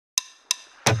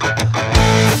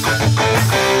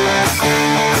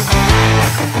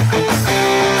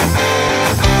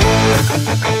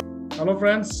Hello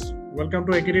friends, welcome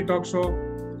to AKD Talk Show.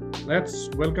 Let's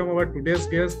welcome our today's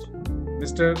guest,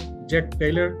 Mr. Jack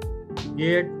Taylor. ये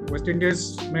एक West Indies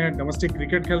में domestic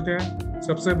cricket खेलते हैं.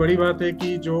 सबसे बड़ी बात है कि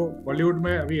जो बॉलीवुड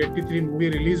में अभी 83 मूवी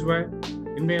रिलीज हुआ है,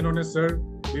 इनमें इन्होंने सर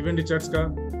विविन रिचर्ड्स का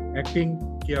एक्टिंग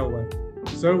किया हुआ है.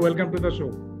 Sir, welcome to the show.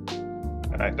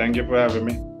 Thank you for having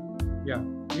me. Yeah,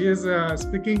 he is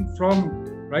speaking from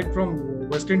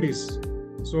West Indies.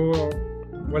 So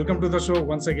welcome to the show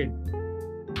once again.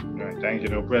 Thank you.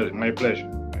 My pleasure.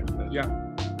 Yeah.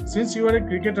 Since you are a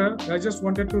cricketer, I just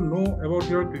wanted to know about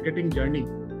your cricketing journey.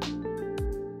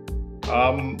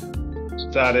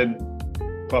 Started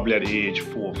probably at age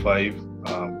 4 or 5.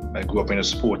 I grew up in a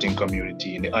sporting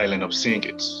community in the island of St.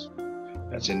 Kitts.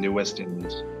 That's in the West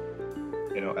Indies.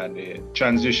 And the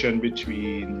transition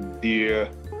between there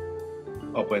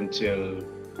up until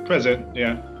present,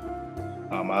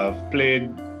 I've played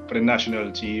for the national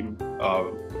team.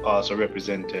 I've also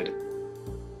represented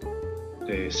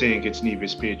the St. Kitts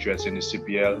Nevis Patriots in the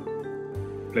CPL.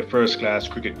 Play first class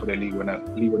cricket for the Leeward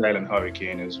Island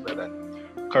Hurricane as well. And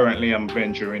currently I'm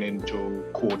venturing into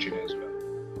coaching as well.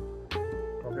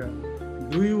 Okay.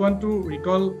 Do you want to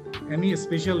recall any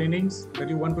special innings that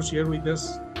you want to share with us?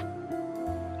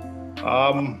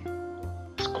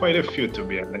 It's quite a few, to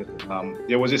be honest.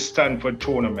 There was a Stanford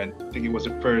tournament, I think it was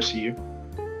the first year,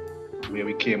 where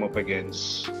we came up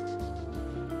against,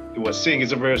 it was St.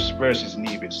 Kitts versus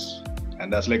Nevis. And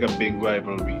that's like a big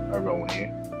rivalry around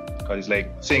here. Because it's like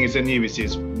St. Kitts and Nevis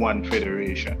is one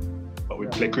federation, but we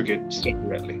play cricket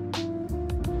separately.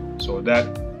 So that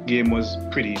game was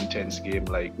pretty intense game.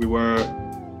 Like we were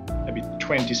maybe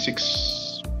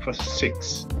 26 for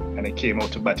 6, and I came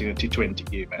out to bat in a T20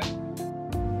 game, and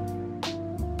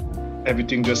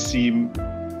everything just seemed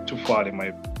to fall in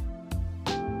my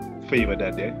favor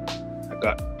that day. I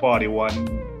got 41,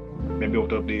 maybe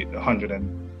out of the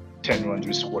 110 runs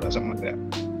we scored or something like that.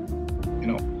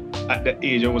 At that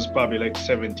age I was probably like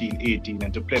 17, 18,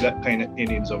 and to play that kind of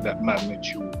innings of that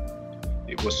magnitude,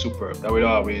 it was superb. That would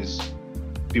always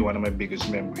be one of my biggest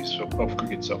memories of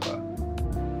cricket so far.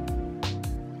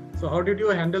 So how did you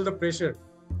handle the pressure?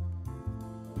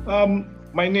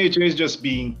 My nature is just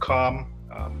being calm.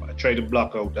 I try to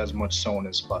block out as much sound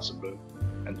as possible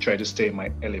and try to stay in my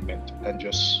element and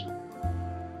just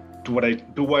do what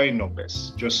I know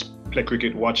best. Just play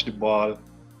cricket, watch the ball,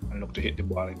 and look to hit the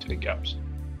ball into the gaps.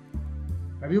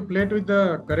 Have you played with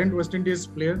the current West Indies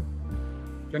player?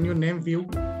 Can you name few?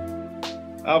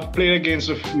 I've played against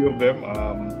a few of them.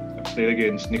 I've played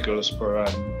against Nicholas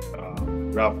Perrin,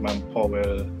 Ralphman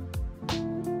Powell.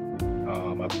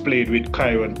 I've played with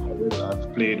Kyron Powell.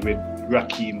 I've played with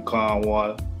Rakeem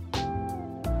Cornwall.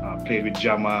 I've played with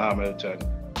Jamal Hamilton.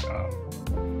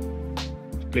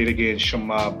 Played against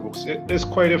Shamar Brooks. There's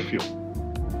quite a few.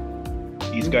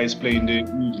 These guys play in the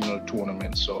regional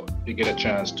tournament, so you get a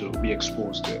chance to be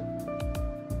exposed to it.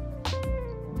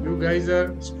 You guys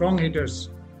are strong hitters.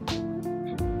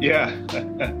 Yeah,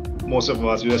 most of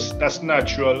us, that's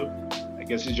natural. I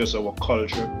guess it's just our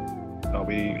culture.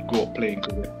 We grow up playing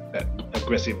that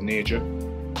aggressive nature.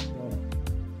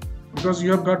 Because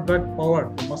you have got that power,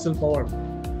 the muscle power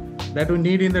that we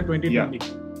need in the 2020.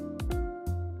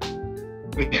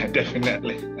 Yeah,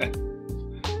 definitely.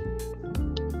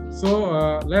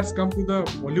 So let's come to the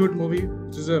Bollywood movie,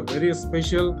 which is a very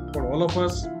special for all of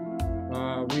us.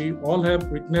 We all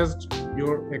have witnessed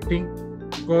your acting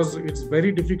because it's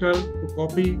very difficult to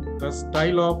copy the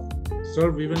style of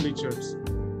Sir Vivian Richards.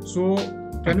 So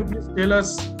can you please tell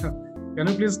us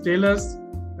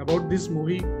about this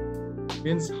movie?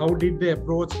 Means how did they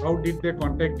approach? How did they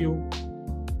contact you?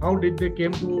 How did they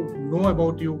came to know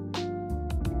about you?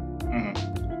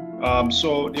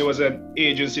 So there was an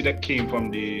agency that came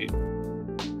from the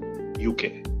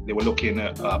UK. They were looking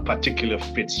at particular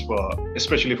fits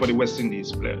especially for the West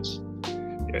Indies players.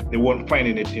 Yeah, they weren't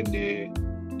finding it in the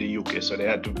UK, so they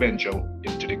had to venture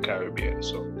into the Caribbean.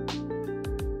 So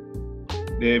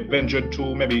they ventured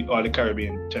to maybe all the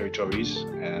Caribbean territories,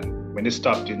 and when they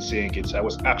stopped in St. Kitts, I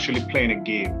was actually playing a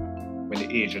game when the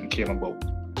agent came about.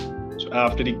 So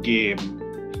after the game,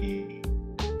 he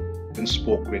then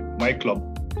spoke with my club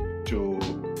to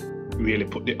really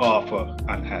put the offer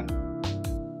on hand.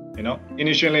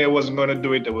 Initially I wasn't going to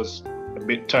do it. I was a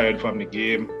bit tired from the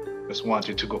game, just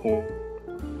wanted to go home.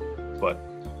 But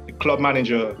the club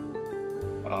manager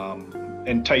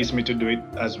enticed me to do it,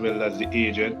 as well as the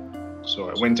agent. So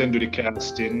I went and did the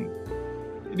casting.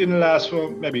 It didn't last for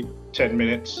maybe 10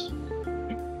 minutes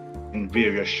in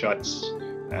various shots,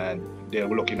 and they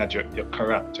were looking at your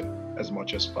character as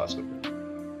much as possible.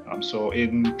 So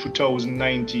in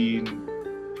 2019,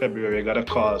 February, I got a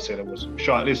call saying I was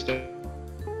shortlisted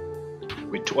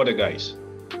with two other guys,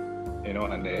 you know,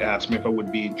 and they asked me if I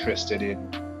would be interested in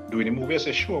doing a movie. I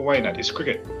said, sure, why not? It's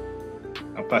cricket.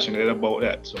 I'm passionate about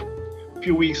that. So a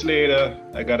few weeks later,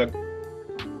 I got a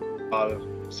call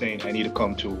saying I need to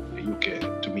come to the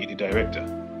UK to meet the director.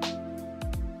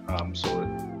 So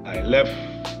I left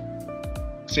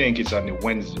St. Kitts on the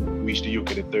Wednesday, reached the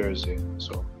UK the Thursday.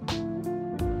 So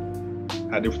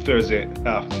I had the Thursday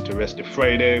afternoon to rest. The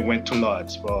Friday went to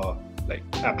Lords for like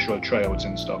actual tryouts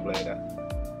and stuff like that.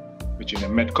 Which, you know,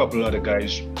 met a couple of other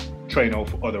guys trying out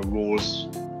for other roles.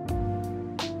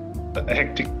 A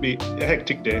hectic day.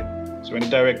 So when the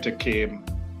director came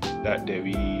that day,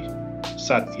 he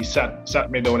sat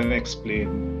me down and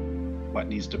explained what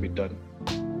needs to be done.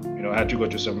 You know, I had to go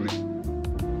through some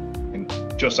and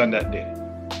just on that day.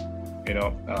 You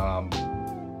know,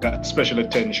 got special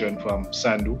attention from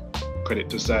Sandu. Credit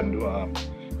to Sandu.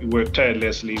 He worked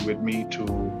tirelessly with me to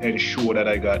ensure that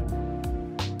I got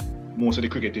most of the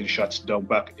cricketing shots down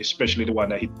back, especially the one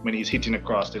that when he's hitting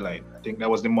across the line. I think that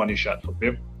was the money shot for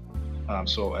Biv.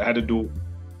 So I had to do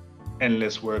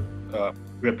endless work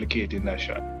replicating that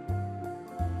shot.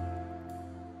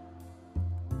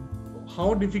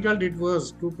 How difficult it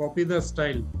was to copy the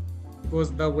style?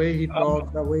 Because the way he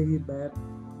talked, the way he bat.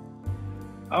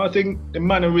 I think the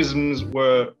mannerisms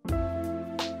were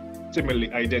similarly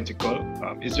identical.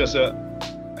 It's just a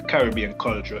Caribbean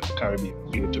culture, a Caribbean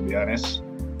feel, to be honest.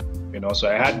 You know, so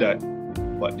I had that,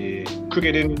 but the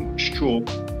cricketing stroke,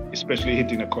 especially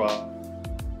hitting across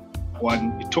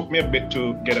one, it took me a bit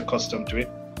to get accustomed to it.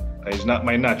 It's not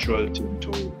my natural thing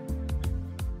to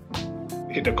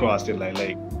hit across the line.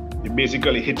 Like, you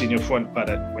basically hitting your front pad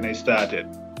when I started.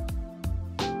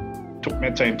 It took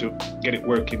me time to get it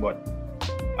working, but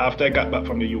after I got back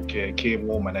from the UK, I came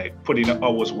home and I put in an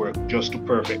hour's work just to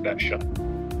perfect that shot.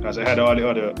 Because I had all the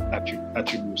other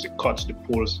attributes, the cuts, the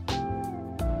pulls,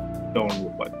 down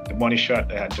low, but the money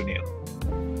shot I had to nail.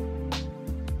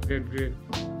 Great.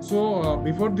 So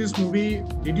before this movie,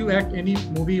 did you act any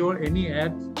movie or any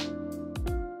ad?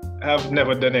 I've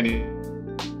never done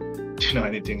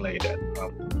anything like that.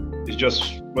 It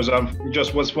just was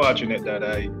fortunate that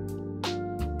I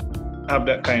have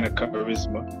that kind of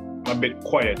charisma. I'm a bit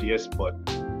quiet, yes, but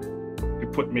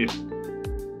it put me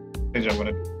I'm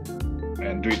gonna do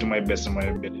and do it to my best of my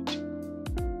ability.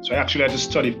 So I actually had to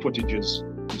study footages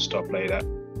and stuff like that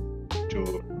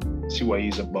to see what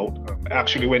he's about. I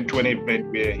actually went to an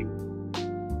event where he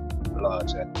was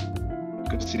large and you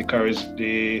could see the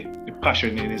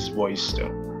passion in his voice.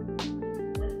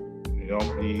 You know,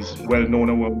 he's well known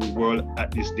around the world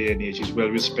at this day and age. He's well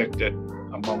respected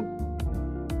among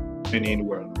many in the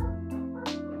world.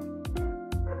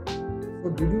 So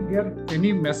did you get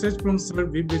any message from Sir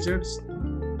Viv Richards?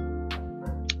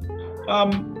 I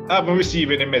haven't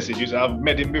received any messages. I've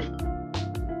met him before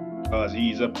because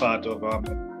he's a part of where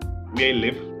I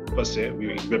live, per se.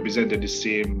 We represented the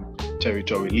same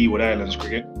territory, Leeward Islands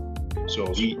cricket.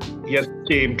 So he has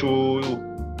came to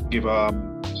give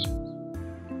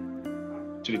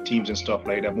to the teams and stuff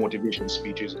like that, motivation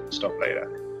speeches and stuff like that.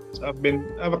 So I've been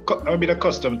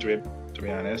accustomed to him, to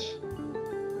be honest.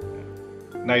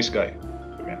 Nice guy,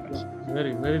 to be honest.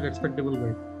 Very, very respectable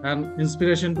guy and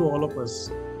inspiration to all of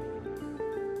us.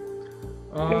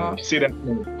 See that?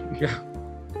 Yeah,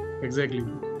 exactly.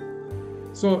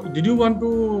 So, did you want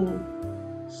to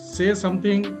say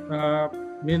something?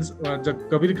 Means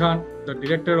Kabir Khan, the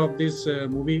director of this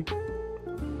movie,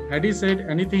 had he said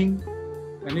anything,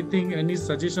 any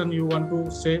suggestion you want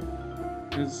to say?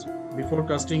 Is before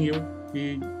casting you,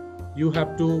 you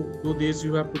have to do this,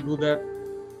 you have to do that.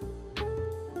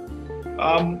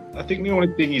 I think the only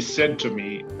thing he said to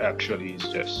me actually is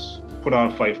just put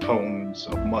on 5 pounds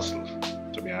of muscle,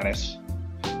 to be honest.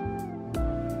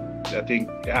 I think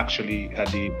he actually had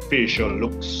the facial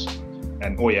looks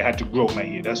and I had to grow my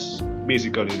hair. That's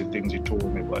basically the things he told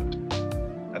me, but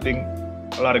I think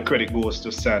a lot of credit goes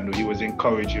to Sandu. He was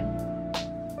encouraging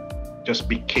just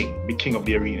be king of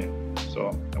the arena.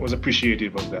 So I was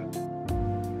appreciative of that.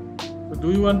 So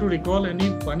do you want to recall any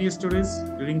funny stories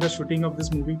during the shooting of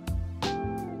this movie?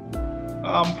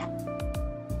 I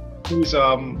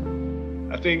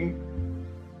think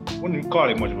wouldn't call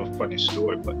it much of a funny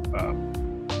story, but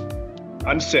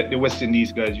on set the West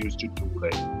Indies guys used to do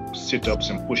like sit-ups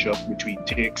and push-ups between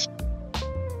takes,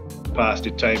 pass the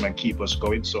time and keep us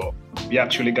going. So we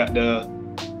actually got the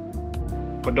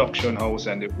production house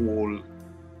and the whole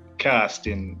cast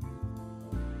in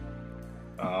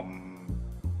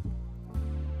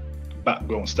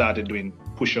background started doing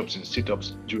push-ups and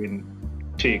sit-ups during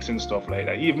takes and stuff like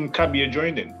that. Even Kabir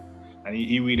joined in and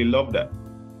he really loved that,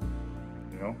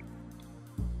 you know.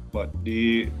 But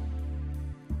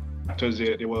actors,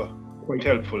 they were quite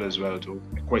helpful as well too,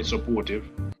 quite supportive.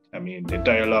 I mean, they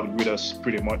dialogued with us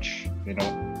pretty much, you know,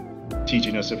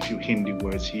 teaching us a few Hindi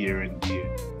words here and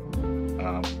there.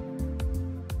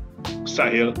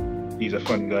 Sahil, he's a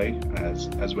fun guy,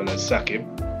 as well as Sakim.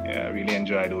 Yeah, I really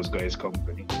enjoy those guys'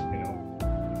 company, you know.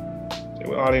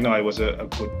 So all in all, it was a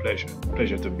good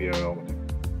pleasure to be around him.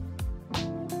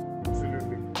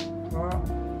 Absolutely.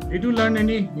 Did you learn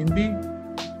any Hindi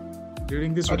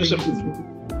during this?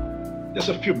 Just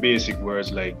a few basic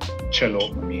words like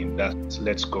cello. I mean, that's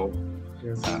let's go.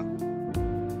 Yes.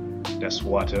 That's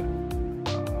water.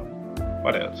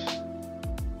 What else?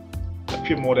 A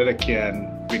few more that I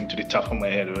can bring to the top of my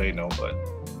head right now, but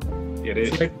yeah,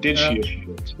 they did share.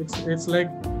 It's like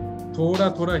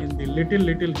thoda Hindi, little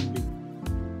Hindi.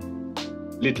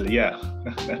 Little, yeah.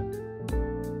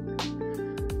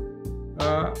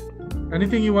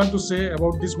 Anything you want to say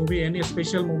about this movie? Any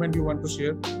special moment you want to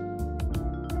share?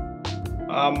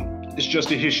 It's just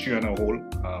the history on a whole.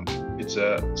 It's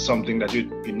something that it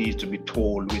needs to be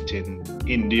told within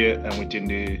India and within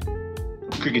the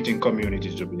cricketing community,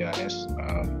 to be honest.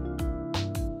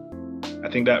 I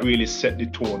think that really set the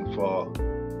tone for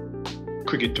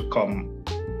cricket to come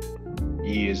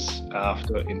years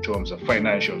after in terms of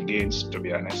financial gains, to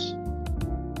be honest.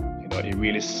 You know, it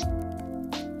really set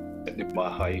the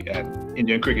bar high and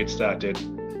Indian cricket started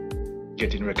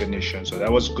getting recognition. So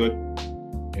that was good.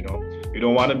 You know, you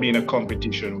don't want to be in a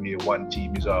competition where one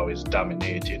team is always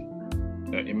dominating.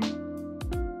 You know,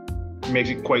 it makes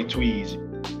it quite too easy.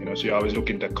 You know, so you're always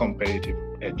looking at the competitive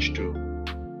edge to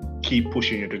keep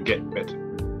pushing you to get better.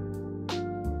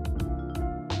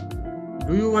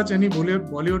 Do you watch any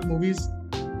Bollywood movies?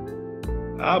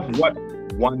 I've watched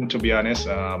one, to be honest.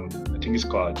 I think it's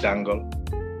called Dangle.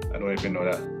 I don't know if you know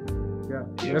that.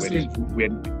 Yeah, wrestling.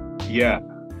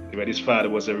 When his father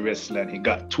was a wrestler and he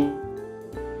got two,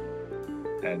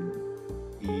 and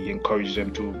he encouraged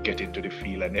them to get into the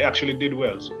field, and they actually did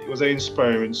well. So it was an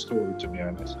inspiring story, to be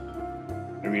honest.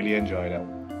 I really enjoyed that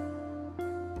one.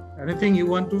 Anything you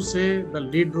want to say? The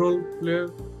lead role player,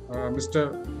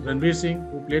 Mr. Ranveer Singh,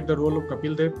 who played the role of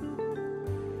Kapil Dev?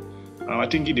 I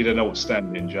think he did an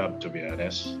outstanding job, to be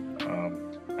honest.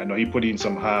 I know he put in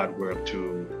some hard work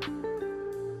to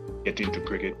get into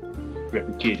cricket,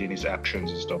 replicating his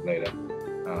actions and stuff like that.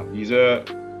 He's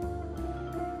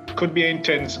could be an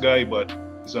intense guy, but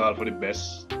it's all for the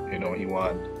best. You know, he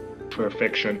wants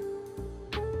perfection,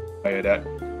 like that.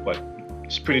 But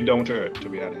he's pretty down to earth, to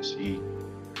be honest.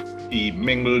 He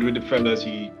mingled with the fellas.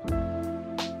 He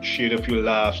shared a few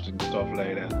laughs and stuff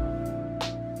like that.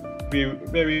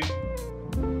 Very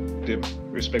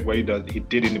respect what he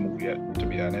did in the movie, to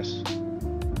be honest.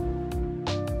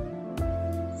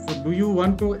 So do you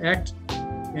want to act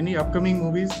any upcoming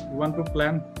movies you want to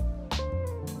plan?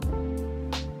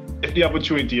 If the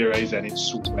opportunity arises and it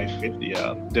suits my fit, yeah,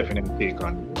 I'll definitely take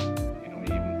on, you know,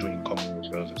 even doing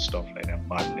commercials and stuff like that,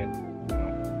 modeling, you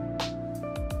know.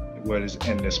 The world is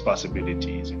endless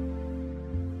possibilities, you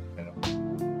know.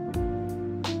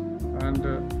 And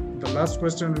the last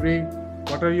question will be,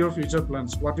 what are your future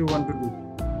plans? What do you want to do?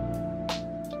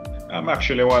 I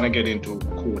want to get into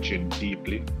coaching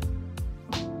deeply.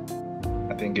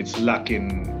 I think it's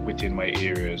lacking within my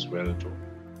area as well too.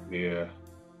 Where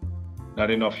not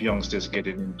enough youngsters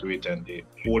getting into it, and the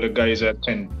older guys are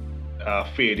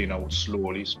fading out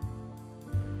slowly. So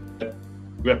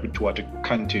repertoire to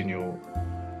continue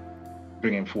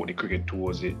bringing forth the cricket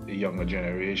towards the younger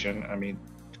generation. I mean,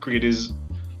 cricket is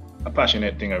a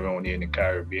passionate thing around here in the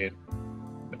Caribbean,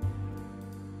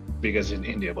 big as in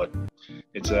India, but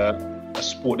it's a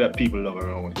sport that people love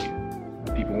around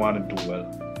here. People want to do well.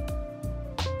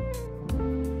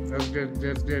 That's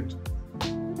great.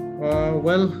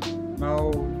 Well, now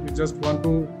we just want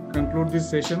to conclude this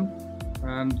session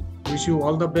and wish you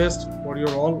all the best for your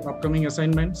all upcoming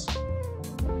assignments.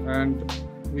 And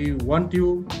we want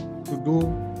you to do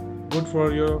good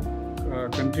for your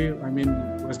country, I mean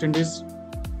West Indies.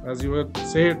 As you have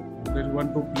said, that you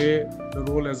want to play the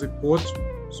role as a coach.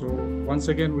 So once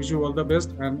again, wish you all the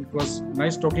best, and it was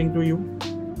nice talking to you.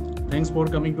 Thanks for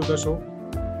coming to the show.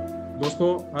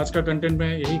 दोस्तों, आज का content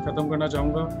मैं यही खत्म करना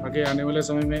चाहूँगा. आगे आने वाले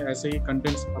समय में ऐसे ही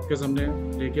कंटेंट्स आपके सामने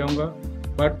लेके आऊँगा.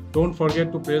 But don't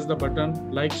forget to press the button,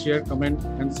 like, share, comment,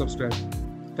 and subscribe.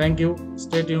 Thank you.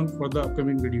 Stay tuned for the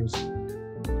upcoming videos.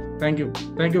 Thank you.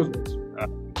 Thank you.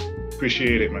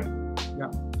 Appreciate it, man. Yeah.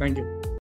 Thank you.